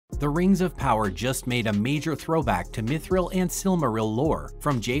The Rings of Power just made a major throwback to Mithril and Silmaril lore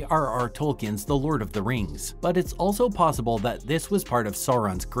from J.R.R. Tolkien's The Lord of the Rings, but it's also possible that this was part of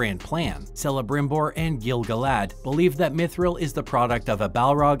Sauron's grand plan. Celebrimbor and Gil-galad believe that Mithril is the product of a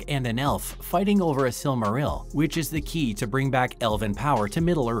Balrog and an elf fighting over a Silmaril, which is the key to bring back elven power to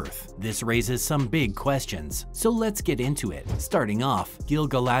Middle-earth. This raises some big questions, so let's get into it. Starting off,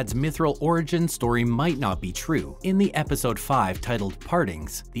 Gil-galad's Mithril origin story might not be true. In the episode 5 titled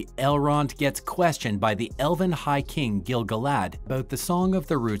Partings, the Elrond gets questioned by the Elven High King Gil-galad about the Song of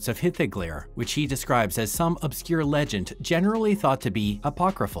the Roots of Hitheglir, which he describes as some obscure legend generally thought to be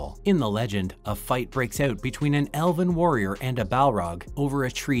apocryphal. In the legend, a fight breaks out between an elven warrior and a Balrog over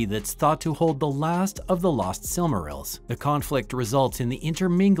a tree that's thought to hold the last of the lost Silmarils. The conflict results in the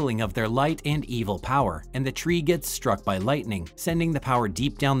intermingling of their light and evil power, and the tree gets struck by lightning, sending the power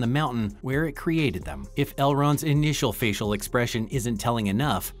deep down the mountain where it created them. If Elrond's initial facial expression isn't telling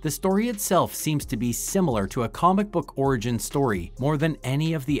enough, the story itself seems to be similar to a comic book origin story more than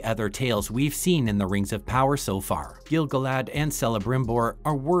any of the other tales we've seen in the Rings of Power so far. Gil-galad and Celebrimbor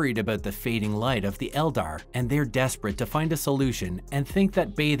are worried about the fading light of the Eldar, and they're desperate to find a solution and think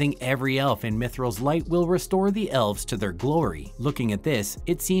that bathing every elf in Mithril's light will restore the elves to their glory. Looking at this,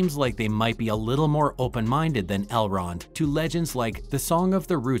 it seems like they might be a little more open-minded than Elrond to legends like the Song of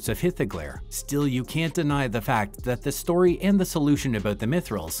the Roots of Hitheglir. Still, you can't deny the fact that the story and the solution about the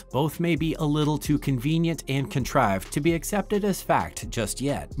Mithrils both may be a little too convenient and contrived to be accepted as fact just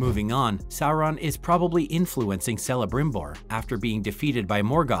yet. Moving on, Sauron is probably influencing Celebrimbor. After being defeated by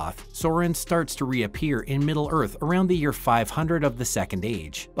Morgoth, Sauron starts to reappear in Middle-earth around the year 500 of the Second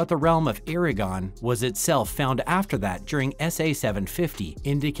Age, but the realm of Aragon was itself found after that during SA 750,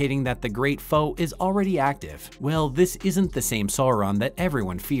 indicating that the Great Foe is already active. Well, this isn't the same Sauron that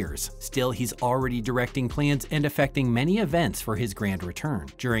everyone fears. Still, he's already directing plans and affecting many events for his grand return.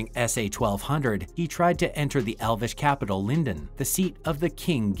 During SA 1200, he tried to enter the Elvish capital Lindon, the seat of the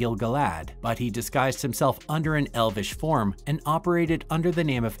King Gil-galad, but he disguised himself under an Elvish form and operated under the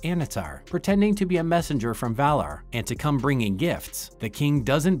name of Anatar, pretending to be a messenger from Valar and to come bringing gifts. The king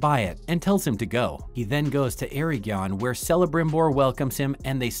doesn't buy it and tells him to go. He then goes to Aragon, where Celebrimbor welcomes him,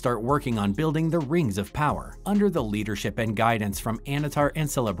 and they start working on building the Rings of Power. Under the leadership and guidance from Anatar and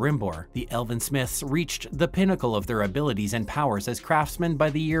Celebrimbor, the Elven Smiths reached the pinnacle of their abilities and powers as craftsmen by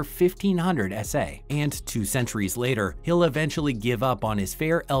the year 1500 SA, and 2 centuries later, he'll eventually give up on his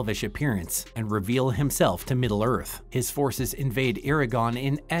fair elvish appearance and reveal himself to Middle-earth. His forces invade Aragon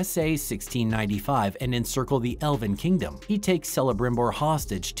in SA 1695 and encircle the Elven Kingdom. He takes Celebrimbor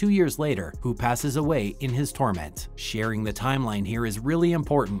hostage 2 years later, who passes away in his torment. Sharing the timeline here is really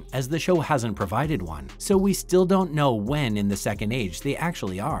important, as the show hasn't provided one, so we still don't know when in the Second Age they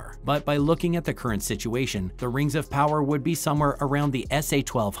actually are. But by looking at the current situation, the Rings of Power would be somewhere around the SA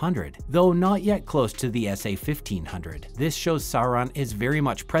 1200, though not yet close to the SA 1500. This shows Sauron is very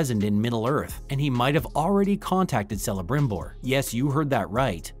much present in Middle-earth, and he might have already contacted Celebrimbor. Yes, you heard that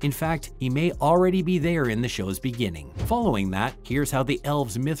right. In fact, he may already be there in the show's beginning. Following that, here's how the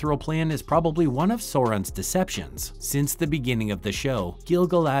elves' mithril plan is probably one of Sauron's deceptions. Since the beginning of the show,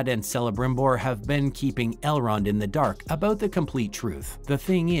 Gil-galad and Celebrimbor have been keeping Elrond in the dark about the complete truth. The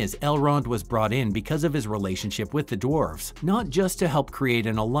thing is, Elrond was brought in because of his relationship with the dwarves, not just to help create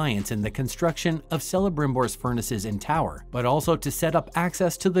an alliance in the construction of Celebrimbor's furnaces and tower, but also to set up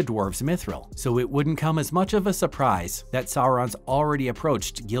access to the dwarves' mithril. So it wouldn't come as much of a surprise that Sauron's already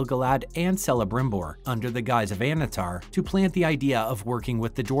approached Gil-galad and Celebrimbor under the guise of Anatar to plant the idea of working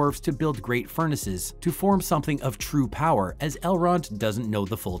with the dwarves to build great furnaces to form something of true power, as Elrond doesn't know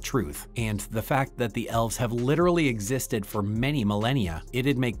the full truth. And the fact that the elves have literally existed for many millennia,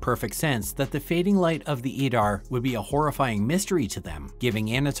 it'd make perfect sense that the fading light of the Eldar would be a horrifying mystery to them, giving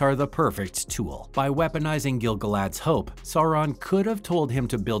Anatar the perfect tool. By weaponizing Gil-galad's hope, Sauron could have told him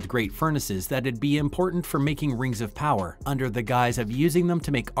to build great furnaces that'd be important for making Rings of Power, under the guise of using them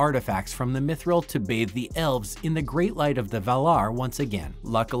to make artifacts from the mithril to bathe the elves in the great light of the Valar once again.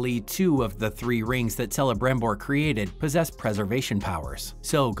 Luckily, 2 of the 3 rings that Celebrimbor created possess preservation powers,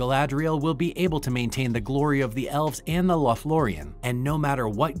 so Galadriel will be able to maintain the glory of the elves and the Lothlorien. And no matter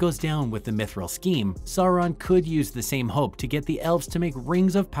what goes down with the mithril scheme, Sauron could use the same hope to get the elves to make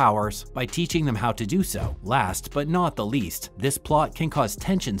Rings of Powers by teaching them how to do so. Last but not the least, this plot can cause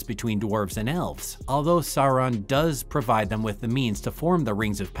tensions between dwarves and elves. Although Sauron does provide them with the means to form the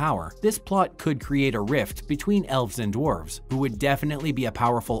Rings of Power, this plot could create a rift between elves and dwarves, who would definitely be a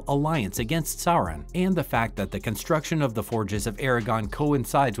powerful alliance against Sauron. And the fact that the construction of the Forges of Aragon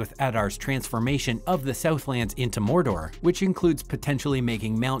coincides with Adar's transformation of the Southlands into Mordor, which includes potentially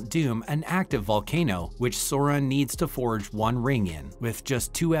making Mount Doom an active volcano, which Sauron needs to forge one ring in. With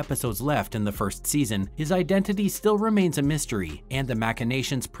just 2 episodes left in the first season, his identity still remains a mystery, and the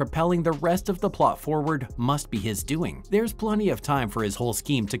machinations propelling the rest of the plot forward must be his doing. There's plenty of time for his whole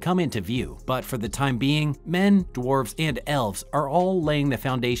scheme to come into view, but for the time being, men, dwarves, and elves are all laying the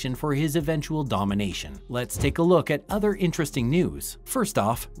foundation for his eventual domination. Let's take a look at other interesting news. First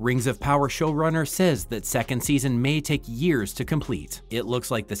off, Rings of Power showrunner says that second season may take years to complete. It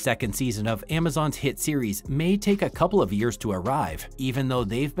looks like the second season of Amazon's hit series may take a couple of years to arrive, even though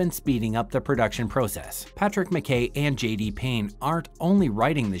they've been speeding up the production process. Patrick McKay and J.D. Payne aren't only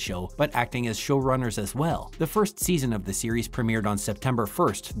writing the show, but acting as showrunners as well. The first season of the series premiered on September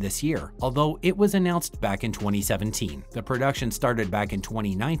 1st this year, although it was announced back in 2017. The production started back in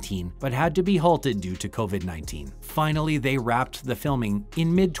 2019, but had to be halted due to COVID-19. Finally, they wrapped the filming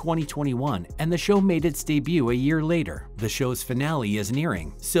in mid-2021, and the show made its debut a year later. The show's finale is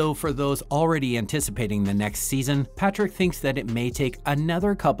nearing, so for those already anticipating the next season, Patrick thinks that it may take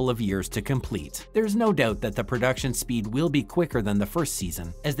another couple of years to complete. There's no doubt that the production speed will be quicker than the first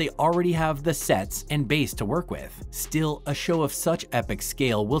season, as they already have the sets and base to work with. Still, a show of such epic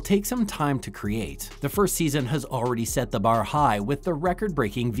scale will take some time to create. The first season has already set the bar high with the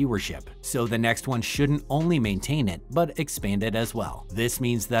record-breaking viewership, so the next one shouldn't only maintain it, but expand it as well. This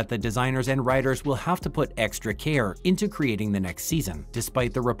means that the designers and writers will have to put extra care into creating the next season,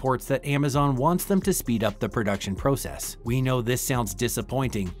 despite the reports that Amazon wants them to speed up the production process. We know this sounds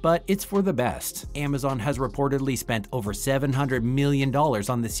disappointing, but it's for the best. Amazon has reportedly spent over $700 million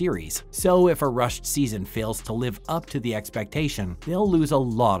on the series, so if a rushed season fails to live up to the expectation, they'll lose a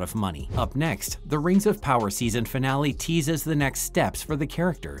lot of money. Up next, the Rings of Power season finale teases the next steps for the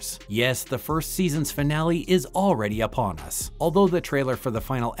characters. Yes, the first season's finale is already upon us. Although the trailer for the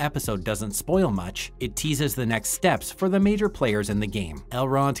final episode doesn't spoil much, it teases the next steps for the major players in the game.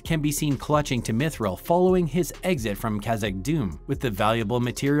 Elrond can be seen clutching to Mithril following his exit from Khazad-dûm, with the valuable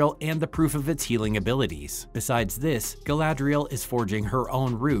material and the proof of its healing abilities. Besides this, Galadriel is forging her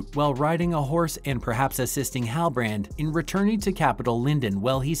own route while riding a horse and perhaps assisting Halbrand in returning to capital Lindon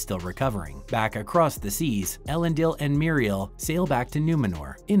while he's still recovering. Back across the seas, Elendil and Miriel sail back to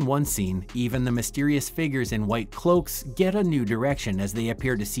Numenor. In one scene, even the mysterious figures in white cloaks get a new direction as they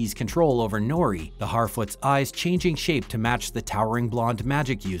appear to seize control over Nori, the Harfoot's eyes changing shape to match the towering blonde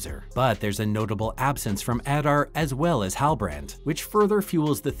magic user. But there's a notable absence from J.R.R. as well as Halbrand, which further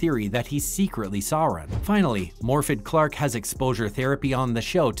fuels the theory that he's secretly Sauron. Finally, Morfydd Clark has exposure therapy on the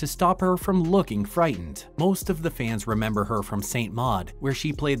show to stop her from looking frightened. Most of the fans remember her from Saint Maud, where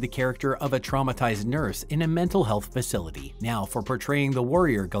she played the character of a traumatized nurse in a mental health facility. Now, for portraying the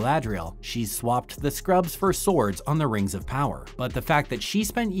warrior Galadriel, she's swapped the scrubs for swords on the Rings of Power. But the fact that she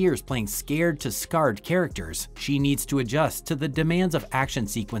spent years playing scared to scarred characters, she needs to adjust to the demands of action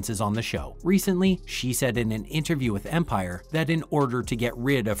sequences on the show. Recently, she said in an interview with Empire that in order to get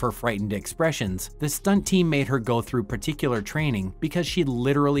rid of her frightened expressions, the stunt team made her go through particular training because she'd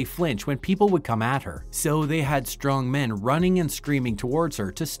literally flinch when people would come at her. So they had strong men running and screaming towards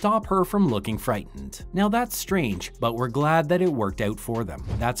her to stop her from looking frightened. Now that's strange, but we're glad that it worked out for them.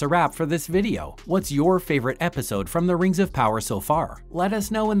 That's a wrap for this video. What's your favorite episode from the Rings of Power so far? Let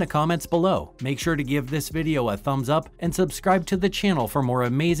us know in the comments below. Make sure to give this video a thumbs up and subscribe to the channel for more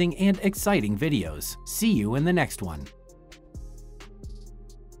amazing and exciting videos. See you in the next one.